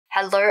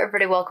Hello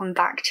everybody, welcome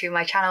back to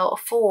my channel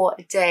for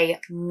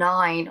day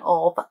 9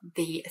 of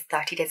the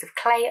 30 days of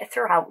clay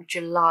throughout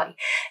July.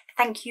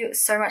 Thank you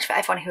so much for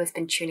everyone who has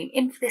been tuning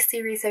in for this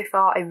series so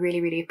far. I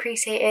really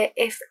appreciate it.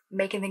 If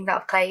making things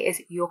out of clay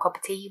is your cup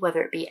of tea,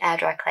 whether it be air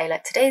dry clay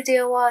like today's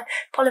DIY,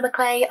 polymer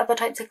clay, other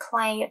types of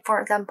clay for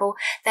example,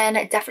 then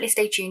definitely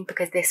stay tuned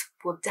because this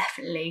will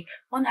definitely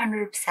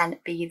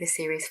 100% be the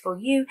series for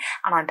you,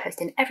 and I'm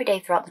posting every day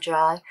throughout the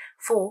July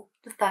for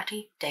the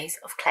 30 days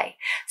of clay.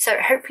 So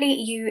hopefully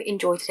you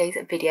enjoyed today's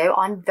video.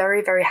 I'm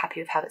very happy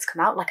with how it's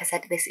come out. Like I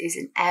said, this is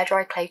an air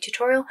dry clay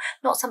tutorial,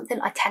 not something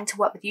I tend to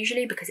work with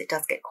usually because it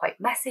does get quite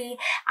messy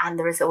and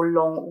there is a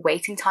long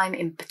waiting time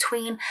in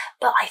between,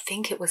 but I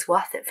think it was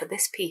worth it for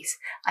this piece.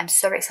 I'm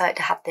so excited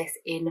to have this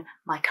in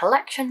my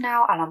collection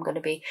now, and I'm going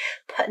to be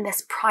putting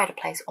this pride of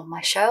place on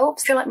my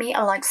shelves. If you're like me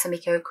and like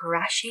Sumikko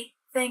Gurashi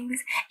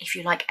things, if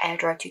you like air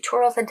dry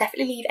tutorials, then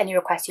definitely leave any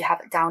requests you have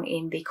down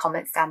in the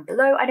comments down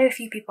below. I know a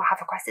few people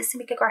have requested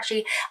Sumikko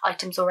Gurashi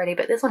items already,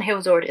 but this one here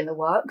was already in the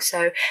works,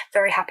 so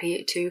very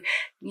happy to,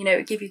 you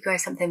know, give you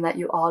guys something that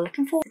you are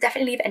looking for. So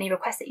definitely leave any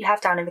requests that you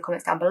have down in the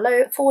comments down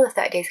below for the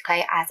 30 days of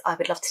clay, as I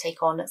would love to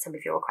take on some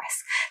of your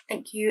requests.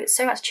 Thank you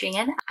so much for tuning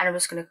in, and I'm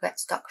just going to get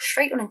stuck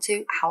straight on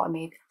into how I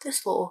made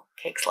this little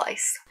cake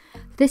slice.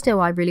 This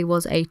DIY really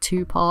was a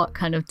two-part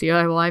kind of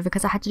DIY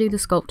because I had to do the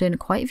sculpting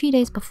quite a few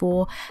days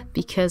before,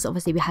 because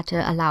obviously we had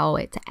to allow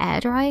it to air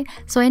dry.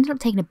 So I ended up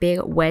taking a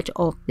big wedge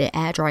of the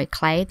air dry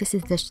clay. This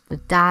is the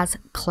Daz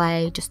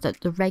clay, just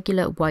the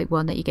regular white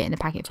one that you get in the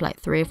packet for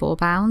like £3 or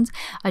 £4.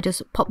 I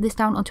just popped this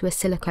down onto a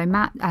silicone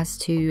mat as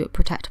to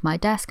protect my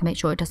desk, make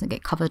sure it doesn't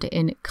get covered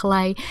in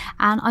clay,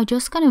 and I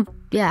just kind of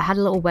had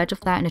a little wedge of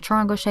that in a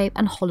triangle shape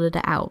and hollowed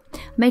it out. I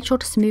made sure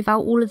to smooth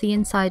out all of the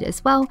inside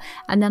as well,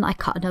 and then I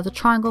cut another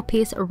triangle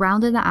piece,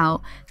 rounding that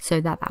out so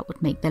that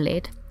would make the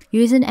lid.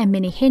 Using a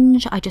mini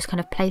hinge, I just kind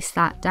of placed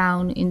that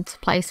down into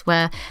place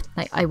where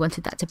like I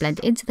wanted that to blend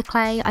into the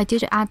clay. I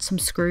did add some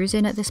screws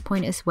in at this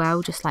point as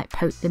well, just like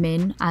poke them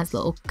in as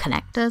little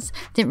connectors.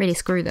 Didn't really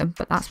screw them,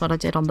 but that's what I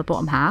did on the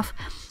bottom half.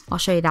 I'll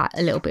show you that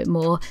a little bit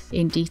more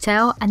in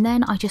detail. And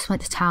then I just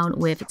went to town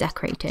with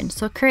decorating.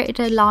 So I created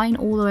a line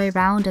all the way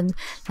around and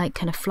like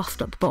kind of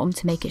fluffed up the bottom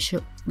to make it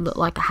look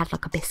like I had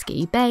like a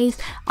biscuity base.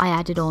 I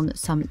added on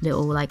some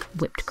little like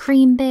whipped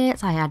cream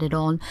bits. I added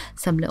on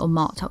some little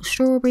marked out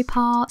strawberry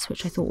parts,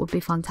 which I thought would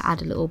be fun to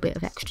add a little bit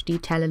of extra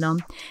detailing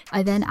on.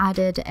 I then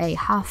added a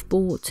half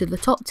ball to the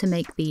top to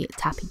make the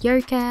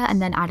tapioca,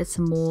 and then added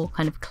some more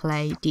kind of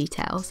clay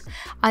details.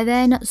 I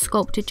then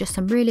sculpted just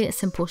some really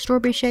simple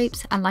strawberry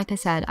shapes, and like I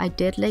said, I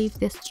did leave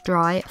this to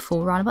dry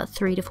for around about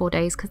 3 to 4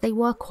 days because they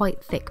were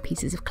quite thick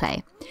pieces of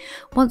clay.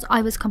 Once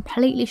I was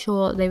completely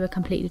sure they were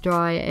completely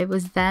dry, it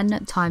was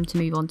then time to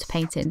move on to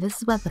painting. This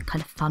is where the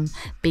kind of fun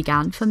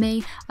began for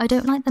me. I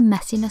don't like the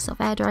messiness of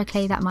air dry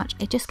clay that much.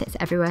 It just gets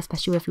everywhere,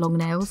 especially with long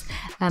nails.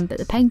 But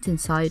the painting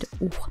side,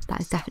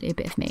 that is definitely a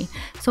bit of me.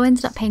 So I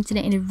ended up painting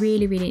it in a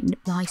really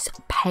nice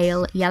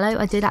pale yellow.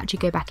 I did actually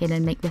go back in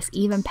and make this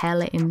even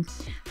paler in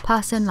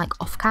person, like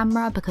off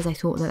camera, because I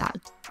thought that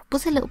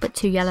was a little bit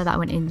too yellow that I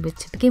went in with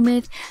to begin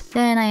with.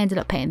 Then I ended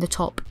up painting the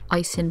top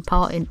icing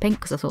part in pink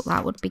because I thought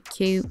that would be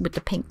cute with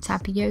the pink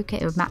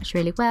tapioca. It would match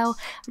really well.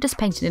 I just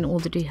painted in all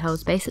the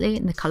details basically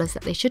in the colours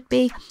that they should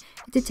be.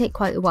 It did take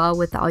quite a while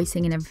with the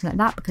icing and everything like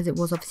that because it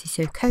was obviously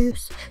so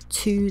close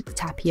to the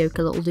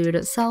tapioca little dude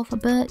itself,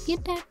 but you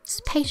know,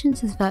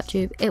 patience is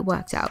virtue. It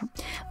worked out.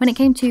 When it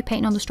came to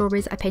painting on the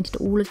strawberries, I painted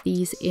all of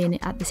these in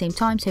at the same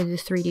time, so the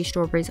 3D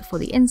strawberries for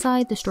the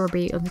inside, the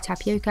strawberry of the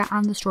tapioca,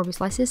 and the strawberry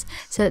slices,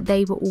 so that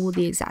they were all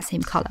the exact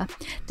same colour.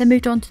 Then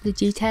moved on to the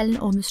detailing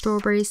on the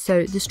strawberries.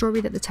 So the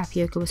strawberry that the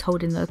tapioca was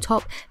holding at the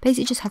top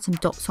basically just had some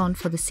dots on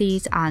for the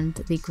seeds and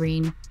the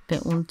green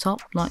bit on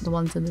top, like the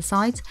ones on the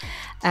sides,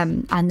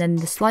 and then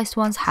the sliced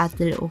ones had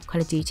the little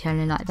kind of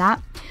detailing like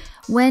that.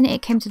 When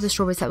it came to the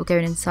strawberries that were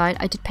going inside,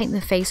 I did paint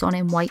the face on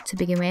in white to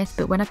begin with,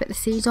 but when I put the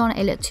seeds on,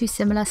 it looked too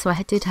similar, so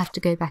I did have to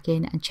go back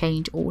in and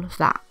change all of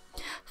that.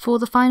 For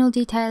the final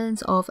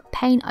detailings of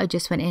paint, I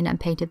just went in and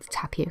painted the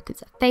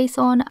tapioca's face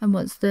on, and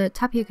once the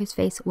tapioca's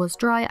face was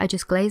dry, I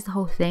just glazed the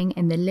whole thing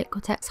in the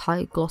Liquitex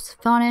High Gloss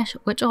Varnish,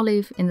 which I'll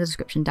leave in the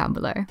description down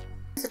below.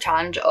 The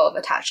challenge of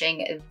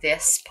attaching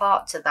this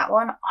part to that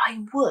one,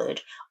 I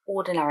would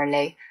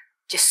ordinarily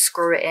just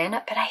screw it in,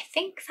 but I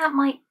think that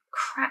might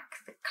crack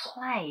the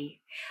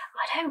clay.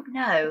 I don't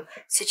know.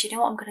 So do you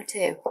know what I'm going to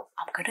do?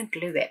 I'm going to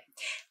glue it.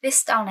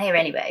 This down here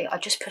anyway, I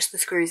just pushed the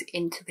screws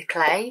into the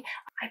clay.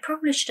 I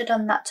probably should have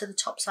done that to the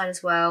top side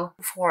as well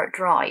before it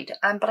dried,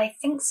 but I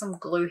think some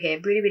glue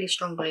here, really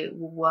strong glue,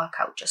 will work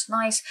out just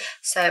nice.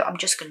 So I'm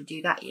just going to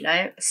do that, you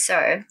know.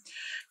 So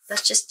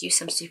let's just use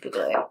some super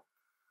glue.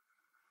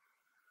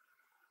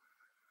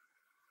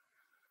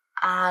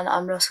 And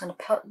I'm just going to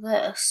put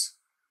this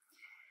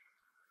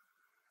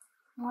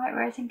right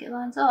where I think it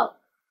lines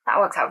up. That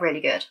works out really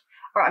good.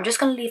 Alright, I'm just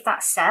going to leave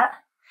that set,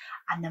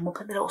 and then we'll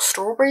put the little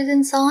strawberries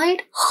inside.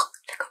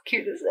 Look how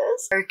cute this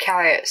is.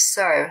 Okay,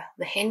 so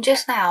the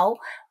hinges now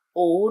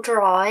all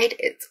dried.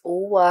 It's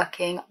all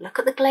working. Look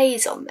at the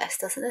glaze on this.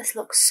 Doesn't this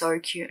look so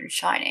cute and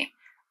shiny?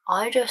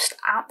 I just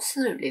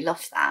absolutely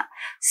love that.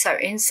 So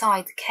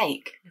inside the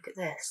cake, look at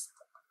this.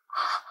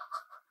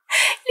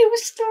 Little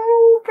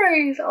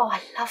strawberries. Oh,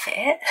 I love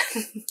it.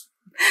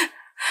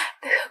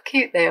 Look how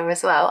cute they are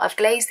as well. I've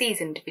glazed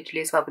these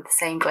individually as well with the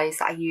same glaze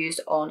that I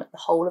used on the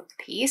whole of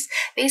the piece.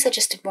 These I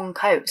just did one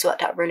coat, so it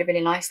worked out really,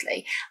 really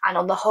nicely. And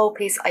on the whole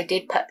piece, I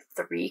did put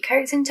 3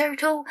 coats in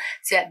total.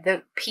 So yeah,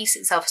 the piece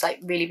itself is like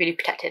really, really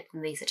protected,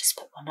 and these I just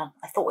put one on.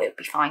 I thought it would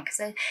be fine because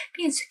they're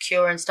being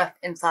secure and stuff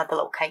inside the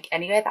little cake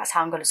anyway. That's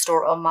how I'm going to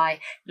store it on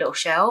my little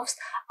shelves.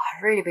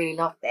 I really, really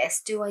love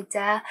this. Do I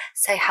dare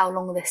say how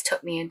long this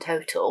took me in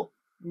total?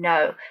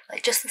 No,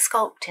 like just the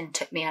sculpting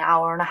took me an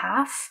hour and a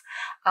half,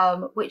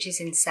 which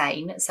is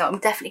insane. So I'm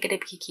definitely going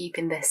to be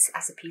keeping this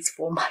as a piece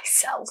for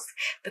myself,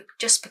 but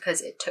just because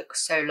it took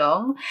so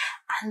long.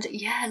 And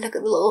yeah, look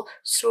at the little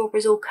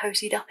strawberries all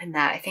cozied up in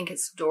there. I think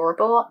it's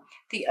adorable.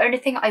 The only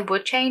thing I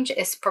would change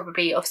is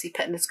probably obviously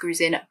putting the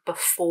screws in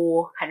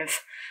before kind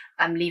of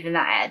leaving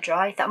that air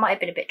dry. That might have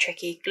been a bit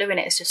tricky. Gluing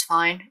it is just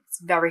fine. It's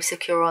very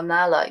secure on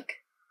there, like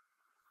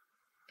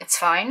it's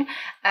fine.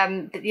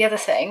 But the other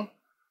thing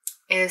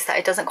is that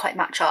it doesn't quite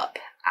match up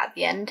at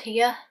the end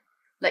here.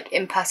 Like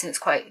in person it's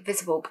quite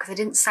visible because I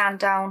didn't sand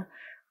down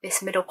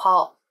this middle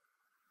part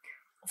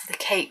of the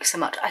cake so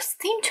much. I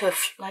seem to have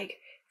like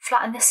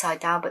flattened this side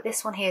down, but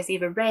this one here is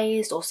either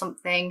raised or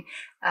something,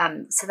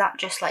 so that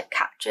just like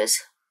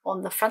captures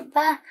on the front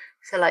there.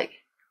 So like,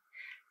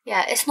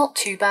 yeah, it's not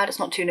too bad, it's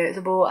not too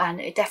noticeable, and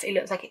it definitely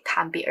looks like it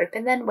can be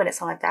open then when it's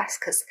on a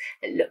desk because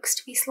it looks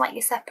to be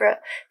slightly separate.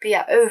 But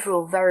yeah,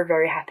 overall very,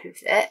 very happy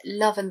with it.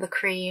 Loving the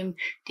cream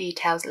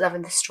details,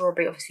 loving the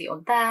strawberry obviously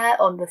on there,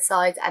 on the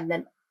sides, and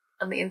then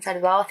on the inside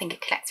as well. I think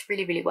it connects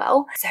really, really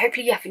well. So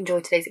hopefully you have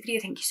enjoyed today's video.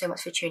 Thank you so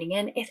much for tuning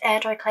in. If air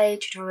dry clay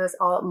tutorials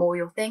are more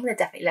your thing, then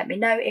definitely let me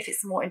know. If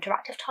it's a more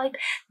interactive type,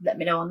 let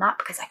me know on that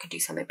because I could do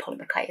some with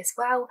polymer clay as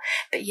well.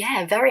 But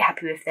yeah, very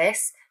happy with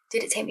this.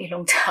 Did it take me a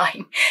long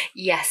time?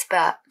 Yes,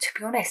 but to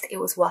be honest, it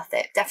was worth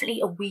it. Definitely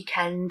a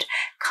weekend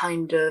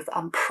kind of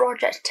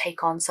project to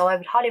take on. So I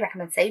would highly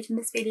recommend saving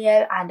this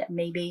video and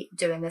maybe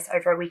doing this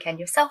over a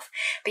weekend yourself.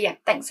 But yeah,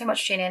 thanks so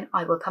much for tuning in.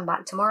 I will come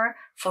back tomorrow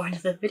for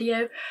another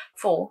video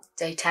for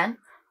day 10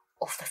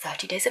 of the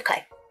 30 days of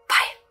clay.